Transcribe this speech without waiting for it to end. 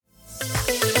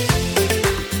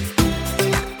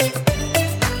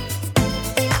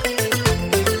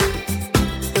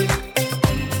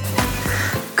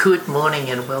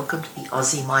morning and welcome to the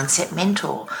Aussie Mindset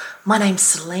Mentor. My name's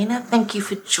Selena. Thank you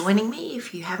for joining me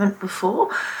if you haven't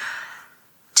before.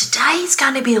 Today is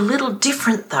going to be a little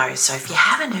different though, so if you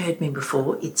haven't heard me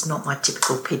before, it's not my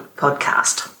typical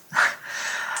podcast.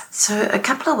 So a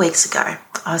couple of weeks ago,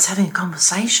 I was having a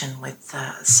conversation with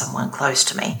someone close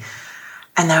to me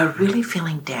and they were really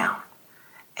feeling down.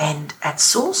 And at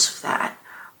source of that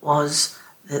was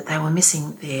that they were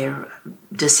missing their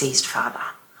deceased father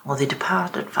or their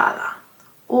departed father,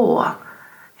 or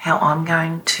how I'm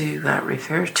going to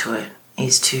refer to it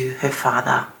is to her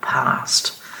father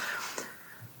passed.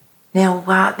 Now,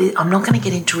 I'm not going to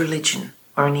get into religion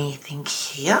or anything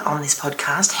here on this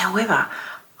podcast. However,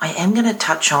 I am going to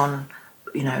touch on,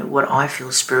 what I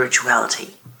feel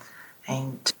spirituality.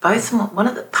 And part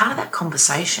of that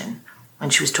conversation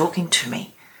when she was talking to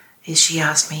me is she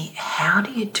asked me, how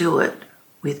do you do it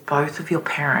with both of your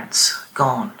parents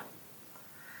gone?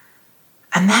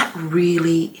 And that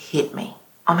really hit me.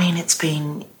 I mean, it's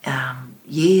been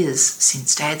years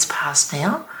since Dad's passed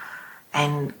now.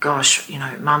 And gosh,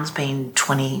 Mum's been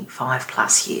 25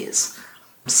 plus years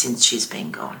since she's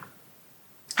been gone.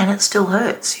 And it still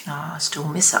hurts, I still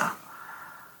miss her.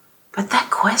 But that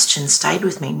question stayed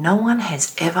with me. No one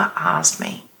has ever asked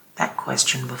me that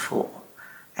question before.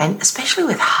 And especially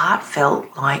with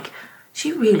heartfelt, like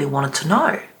she really wanted to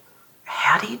know,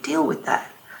 how do you deal with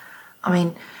that? I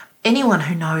mean, anyone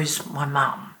who knows my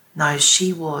mum knows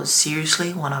she was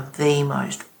seriously one of the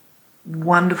most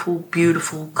wonderful,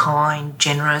 beautiful, kind,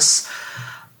 generous.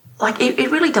 Like,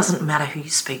 it really doesn't matter who you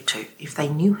speak to. If they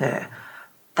knew her,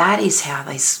 that is how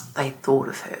they thought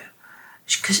of her.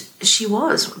 Because she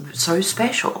was so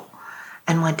special.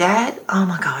 And my dad, oh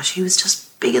my gosh, he was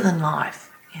just bigger than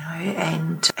life,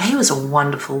 and he was a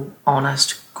wonderful,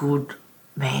 honest, good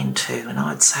man too. And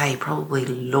I'd say probably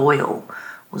loyal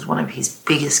was one of his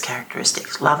biggest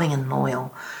characteristics, loving and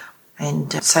loyal.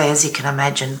 And as you can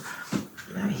imagine,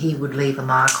 he would leave a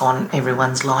mark on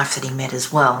everyone's life that he met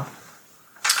as well.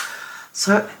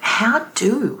 So how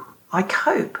do I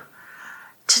cope?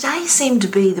 Today seemed to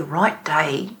be the right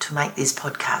day to make this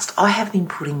podcast. I have been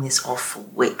putting this off for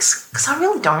weeks because I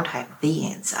really don't have the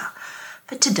answer.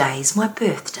 But today's my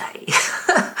birthday.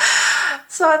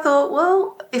 So I thought,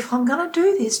 well, if I'm going to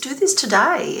do this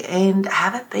today and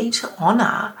have it be to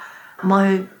honour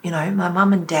my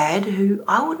mum and dad who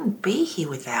I wouldn't be here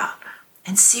without.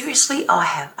 And seriously, I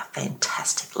have a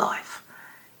fantastic life.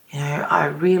 I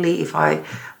really, if I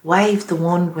waved the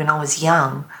wand when I was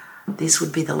young, this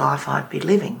would be the life I'd be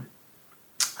living.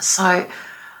 So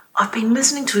I've been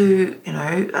listening to,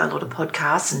 a lot of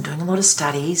podcasts and doing a lot of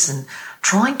studies and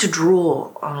trying to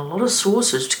draw on a lot of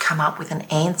sources to come up with an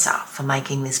answer for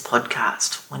making this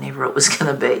podcast whenever it was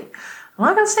going to be.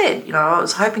 Like I said, I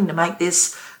was hoping to make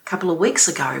this a couple of weeks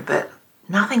ago, but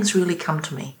nothing's really come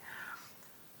to me.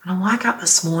 And I woke up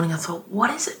this morning, I thought,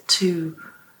 what is it to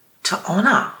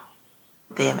honour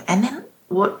them? And then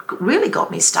what really got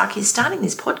me stuck is starting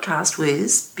this podcast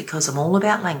was, because I'm all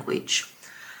about language,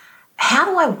 how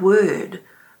do I word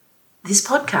this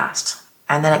podcast?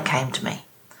 And then it came to me.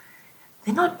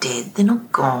 They're not dead, they're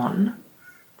not gone,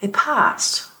 they're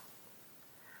past.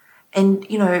 And,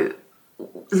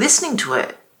 listening to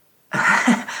it,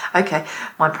 okay,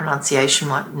 my pronunciation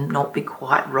might not be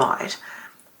quite right.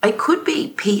 It could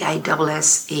be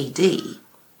P-A-S-S-E-D,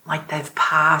 like they've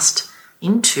passed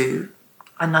into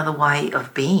another way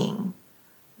of being.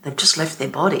 They've just left their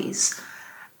bodies.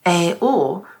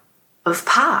 Or of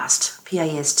past,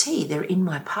 P-A-S-T, they're in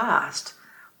my past.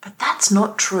 But that's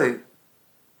not true.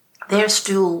 They're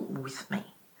still with me.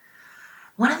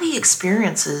 One of the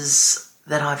experiences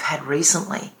that I've had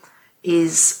recently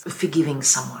is forgiving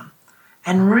someone.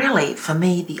 And really, for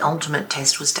me, the ultimate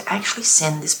test was to actually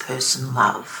send this person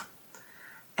love.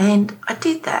 And I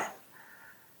did that.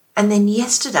 And then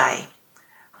yesterday,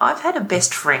 I've had a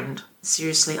best friend.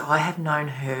 Seriously, I have known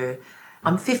her.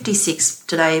 I'm 56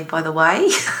 today, by the way.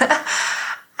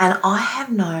 And I have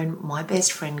known my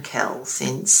best friend, Kel,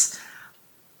 since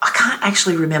I can't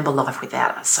actually remember life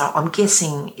without her. So I'm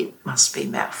guessing it must be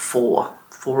about four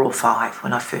or five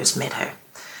when I first met her.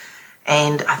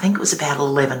 And I think it was about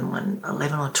 11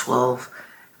 or 12.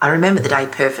 I remember the day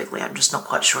perfectly. I'm just not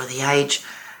quite sure of the age.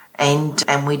 And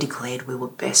we declared we were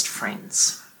best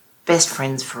friends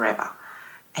forever.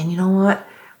 And you know what?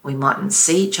 We mightn't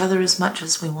see each other as much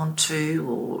as we want to,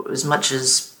 or as much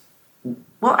as,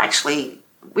 well, actually,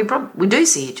 we do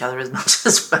see each other as much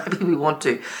as maybe we want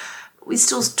to. We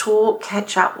still talk,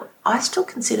 catch up. I still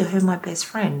consider her my best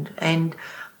friend, and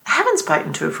I haven't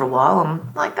spoken to her for a while.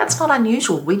 I'm like, that's not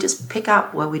unusual. We just pick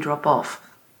up where we drop off.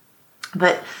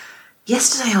 But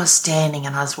Yesterday I was standing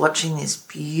and I was watching this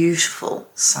beautiful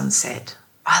sunset.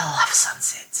 I love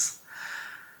sunsets.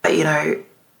 But,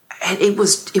 it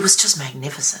was just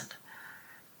magnificent.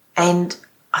 And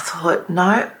I thought,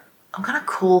 no, I'm going to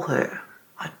call her.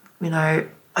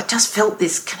 I just felt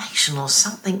this connection or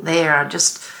something there.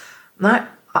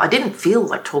 I didn't feel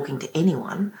like talking to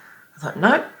anyone. I thought,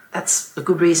 no, that's a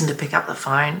good reason to pick up the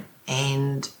phone.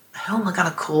 And who am I going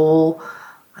to call?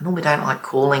 I normally don't like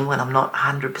calling when I'm not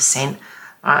 100%,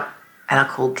 right? And I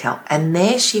called Kel. And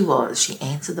there she was. She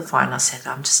answered the phone. I said,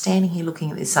 I'm just standing here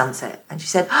looking at this sunset. And she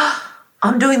said,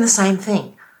 I'm doing the same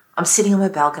thing. I'm sitting on my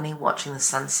balcony watching the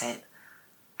sunset.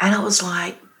 And it was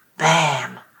like,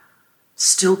 bam,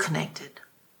 still connected.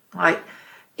 Like,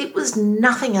 it was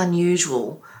nothing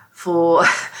unusual for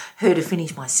her to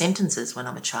finish my sentences when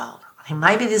I'm a child. I mean,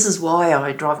 maybe this is why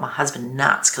I drive my husband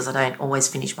nuts, because I don't always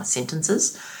finish my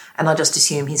sentences and I just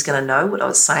assume he's going to know what I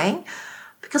was saying.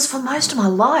 Because for most of my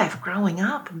life, growing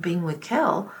up and being with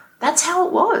Kel, that's how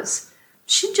it was.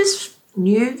 She just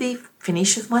knew the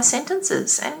finish of my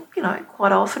sentences and,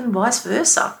 quite often vice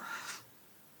versa.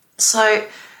 So,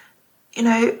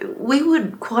 we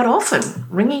would quite often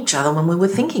ring each other when we were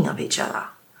thinking of each other.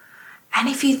 And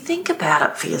if you think about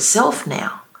it for yourself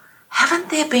now, haven't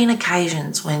there been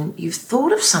occasions when you've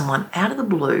thought of someone out of the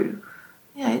blue,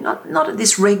 not at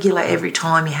this regular every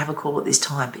time you have a call at this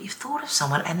time, but you've thought of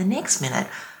someone and the next minute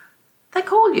they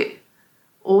call you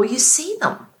or you see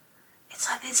them. It's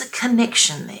like there's a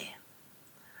connection there.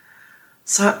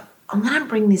 So I'm going to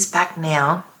bring this back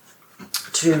now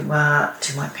to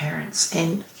my parents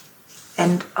and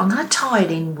I'm going to tie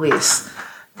it in with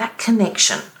that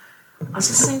connection. I was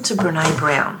listening to Brené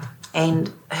Brown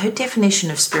and her definition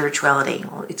of spirituality.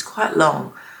 Well, it's quite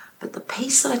long, but the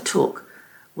piece that I took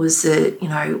was that,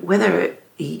 whether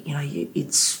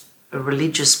it's a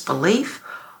religious belief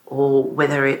or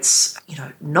whether it's,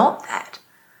 not that,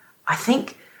 I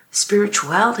think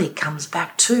spirituality comes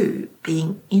back to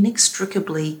being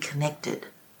inextricably connected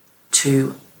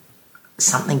to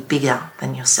something bigger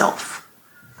than yourself.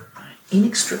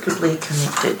 Inextricably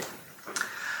connected.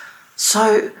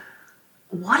 So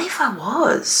what if I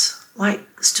was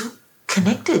still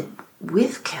connected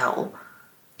with Kel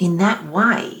in that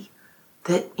way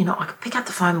that, I could pick up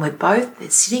the phone, they're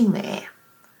sitting there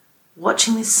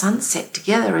watching this sunset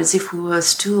together as if we were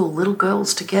still little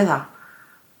girls together.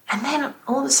 And then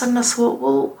all of a sudden I thought,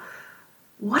 well,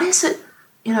 what is it,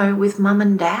 with mum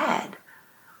and dad?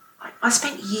 I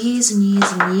spent years and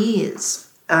years and years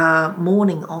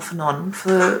mourning off and on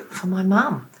for my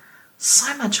mum.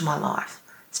 So much of my life,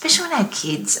 especially when I had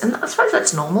kids. And I suppose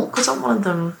that's normal because I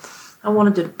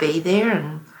wanted her to be there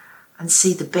and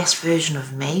see the best version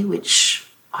of me, which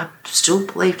I still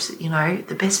believe,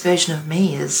 the best version of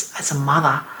me is as a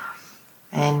mother.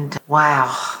 And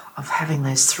wow, of having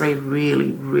those 3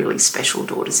 really, really special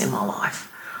daughters in my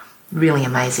life. Really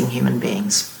amazing human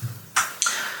beings.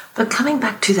 But coming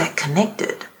back to that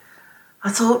connected,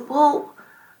 I thought, well,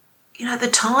 the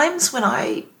times when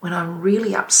I'm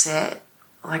really upset,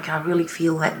 like I really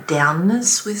feel that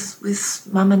downness with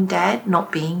mum and dad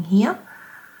not being here,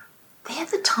 they're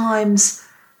the times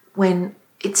when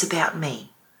it's about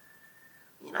me.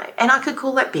 And I could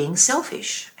call that being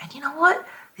selfish. And you know what?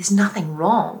 There's nothing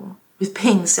wrong with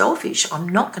being selfish. I'm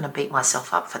not going to beat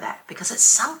myself up for that because at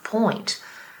some point,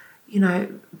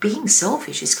 being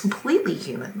selfish is completely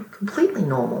human, completely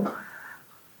normal.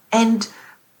 And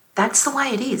that's the way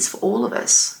it is for all of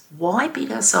us. Why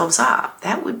beat ourselves up?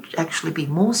 That would actually be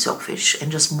more selfish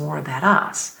and just more about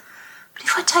us. But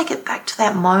if I take it back to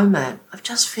that moment of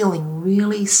just feeling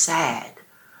really sad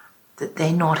that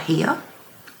they're not here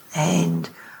and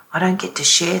I don't get to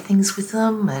share things with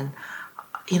them and,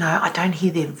 I don't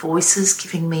hear their voices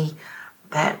giving me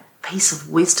that piece of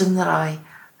wisdom that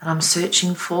I'm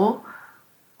searching for,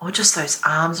 or just those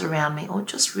arms around me, or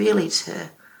just really to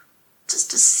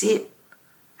sit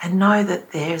and know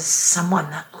that there's someone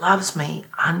that loves me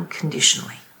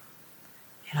unconditionally.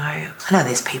 I know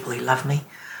there's people who love me.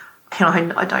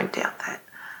 I don't doubt that.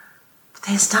 But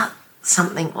there's not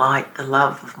something like the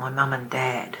love of my mum and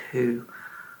dad who,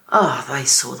 they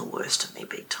saw the worst of me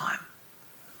big time.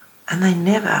 And they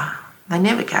never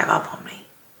gave up on me.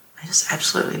 They just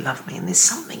absolutely loved me. And there's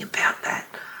something about that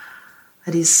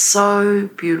is so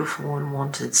beautiful and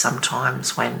wanted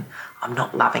sometimes when I'm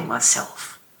not loving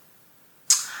myself.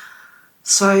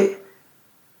 So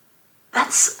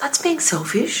that's being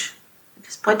selfish.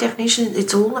 Because by definition,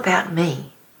 it's all about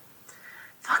me.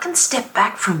 If I can step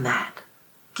back from that,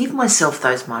 give myself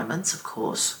those moments, of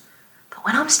course, but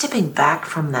when I'm stepping back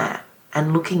from that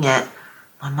and looking at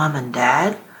my mum and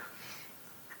dad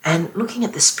and looking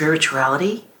at the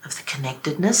spirituality of the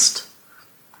connectedness,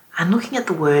 and looking at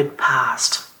the word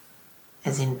past,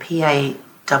 as in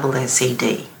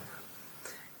P-A-S-S-E-D.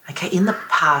 Okay, in the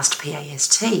past,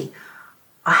 P-A-S-T,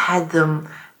 I had them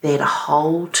there to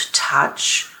hold, to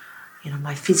touch.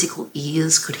 My physical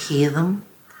ears could hear them.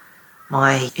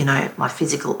 My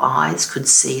physical eyes could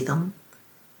see them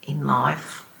in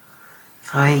life.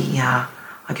 I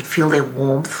could feel their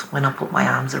warmth when I put my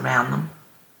arms around them.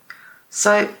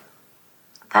 So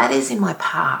that is in my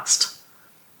past.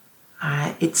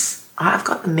 I've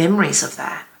got the memories of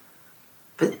that,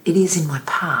 but it is in my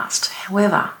past.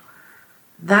 However,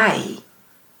 my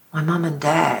mum and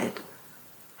dad,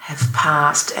 have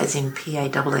passed, as in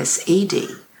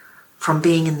P-A-S-S-E-D, from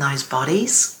being in those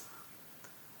bodies.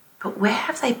 But where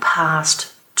have they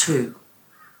passed to?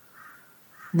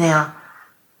 Now,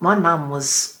 my mum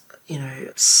was,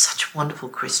 such a wonderful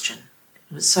Christian.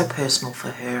 It was so personal for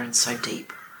her and so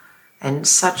deep and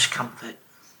such comfort.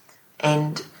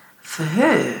 And for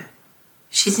her,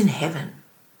 she's in heaven.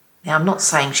 Now, I'm not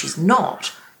saying she's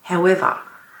not. However,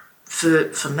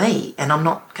 for me, and I'm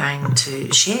not going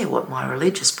to share what my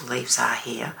religious beliefs are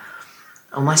here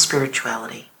or my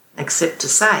spirituality, except to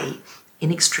say,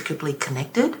 inextricably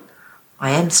connected, I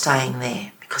am staying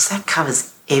there because that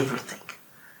covers everything.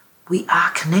 We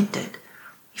are connected.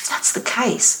 If that's the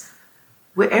case,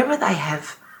 wherever they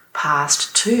have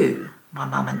passed to, my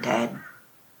mum and dad,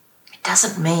 it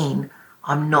doesn't mean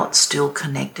I'm not still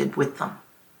connected with them.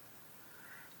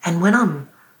 And when I'm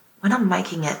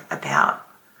making it about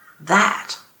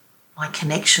that, my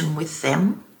connection with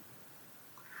them,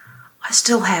 I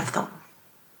still have them.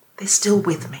 They're still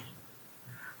with me.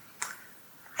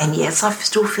 And yes, I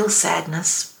still feel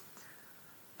sadness,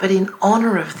 but in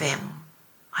honour of them,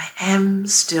 I am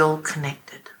still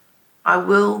connected. I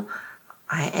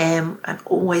am and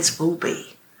always will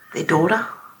be their daughter.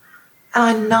 And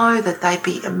I know that they'd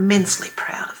be immensely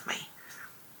proud of me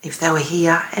if they were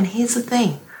here. And here's the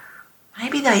thing,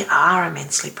 maybe they are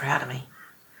immensely proud of me.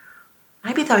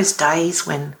 Maybe those days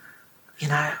when,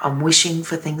 I'm wishing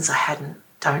for things I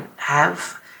don't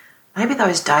have. Maybe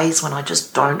those days when I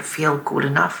just don't feel good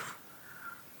enough.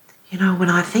 When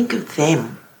I think of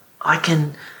them, I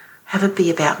can have it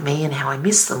be about me and how I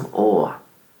miss them, or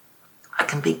I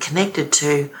can be connected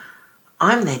to,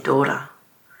 I'm their daughter.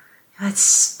 That's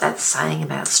saying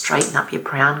about straighten up your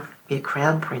crown,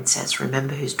 princess,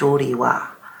 remember whose daughter you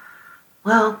are.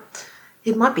 Well,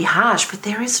 it might be harsh, but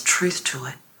there is a truth to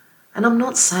it. And I'm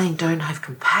not saying don't have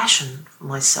compassion for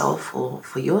myself or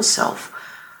for yourself.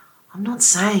 I'm not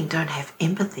saying don't have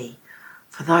empathy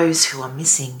for those who are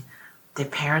missing their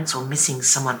parents or missing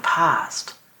someone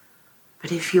past.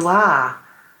 But if you are,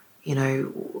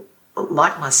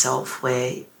 like myself,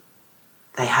 where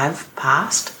they have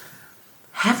passed,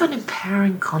 have an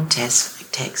empowering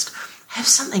text. Have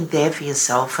something there for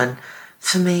yourself. And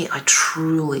for me, I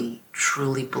truly,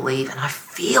 truly believe, and I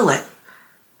feel it,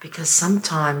 because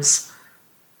sometimes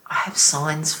I have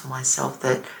signs for myself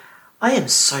that I am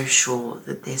so sure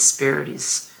that their spirit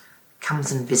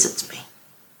comes and visits me.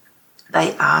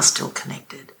 They are still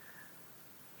connected.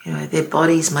 Their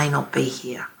bodies may not be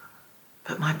here,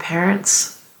 but my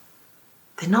parents,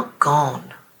 they're not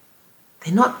gone.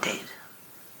 They're not dead.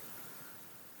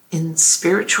 And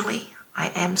spiritually, I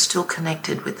am still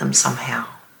connected with them somehow.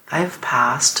 They've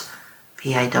passed,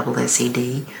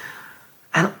 P-A-S-S-E-D,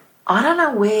 and I don't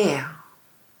know where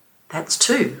that's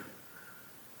to.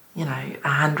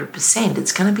 100%.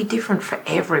 It's going to be different for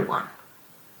everyone,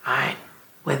 right?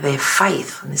 Where their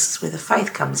faith, and this is where the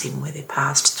faith comes in, where they're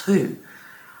passed to.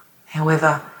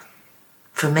 However,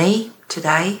 for me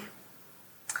today,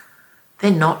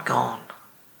 they're not gone.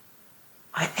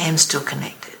 I am still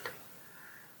connected.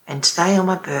 And today on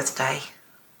my birthday,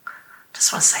 I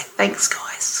just want to say thanks,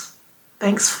 guys.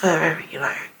 Thanks for,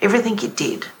 everything you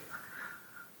did.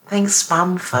 Thanks,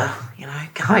 Mum, for,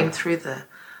 going through the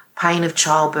pain of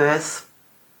childbirth.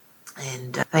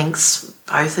 And thanks,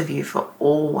 both of you, for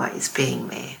always being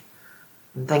there.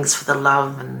 And thanks for the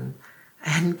love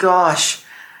and gosh,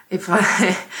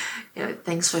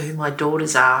 thanks for who my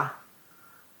daughters are,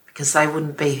 because they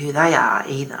wouldn't be who they are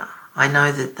either. I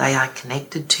know that they are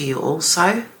connected to you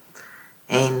also,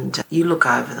 and you look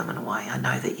over them in a way. I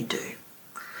know that you do.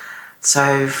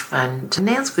 So, and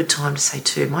now's a good time to say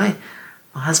too, my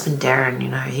husband Darren,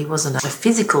 he wasn't a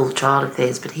physical child of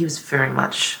theirs, but he was very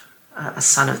much a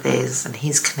son of theirs, and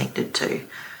he's connected too.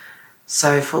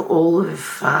 So for all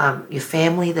of your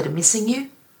family that are missing you,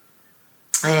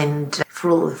 and for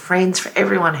all the friends, for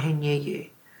everyone who knew you,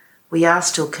 we are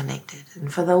still connected.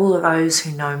 And for all of those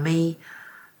who know me,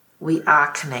 we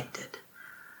are connected.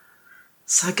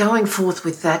 So going forth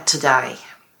with that today,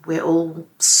 we're all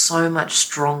so much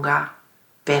stronger,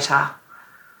 better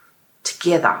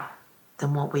together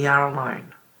than what we are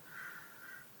alone.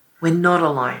 We're not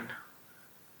alone.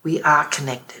 We are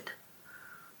connected.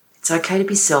 It's okay to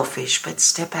be selfish, but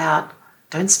step out.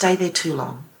 Don't stay there too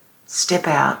long. Step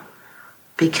out.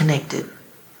 Be connected.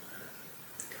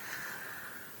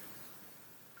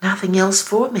 Nothing else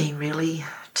for me really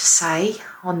to say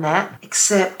on that,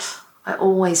 except I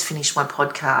always finish my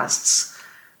podcasts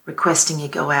requesting you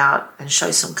go out and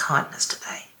show some kindness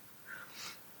today.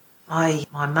 My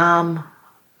mum,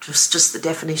 just the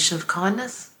definition of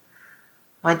kindness.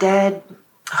 My dad,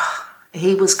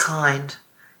 he was kind.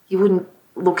 You wouldn't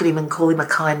look at him and call him a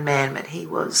kind man, but he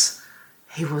was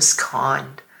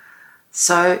kind.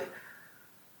 So,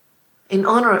 in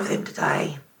honour of them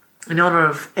today, in honour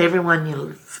of everyone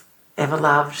you've ever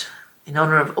loved, in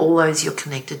honour of all those you're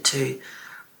connected to,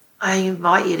 I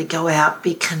invite you to go out,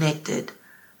 be connected,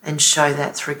 and show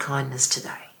that through kindness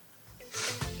today.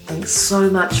 Thanks so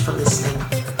much for listening.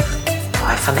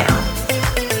 Bye for now.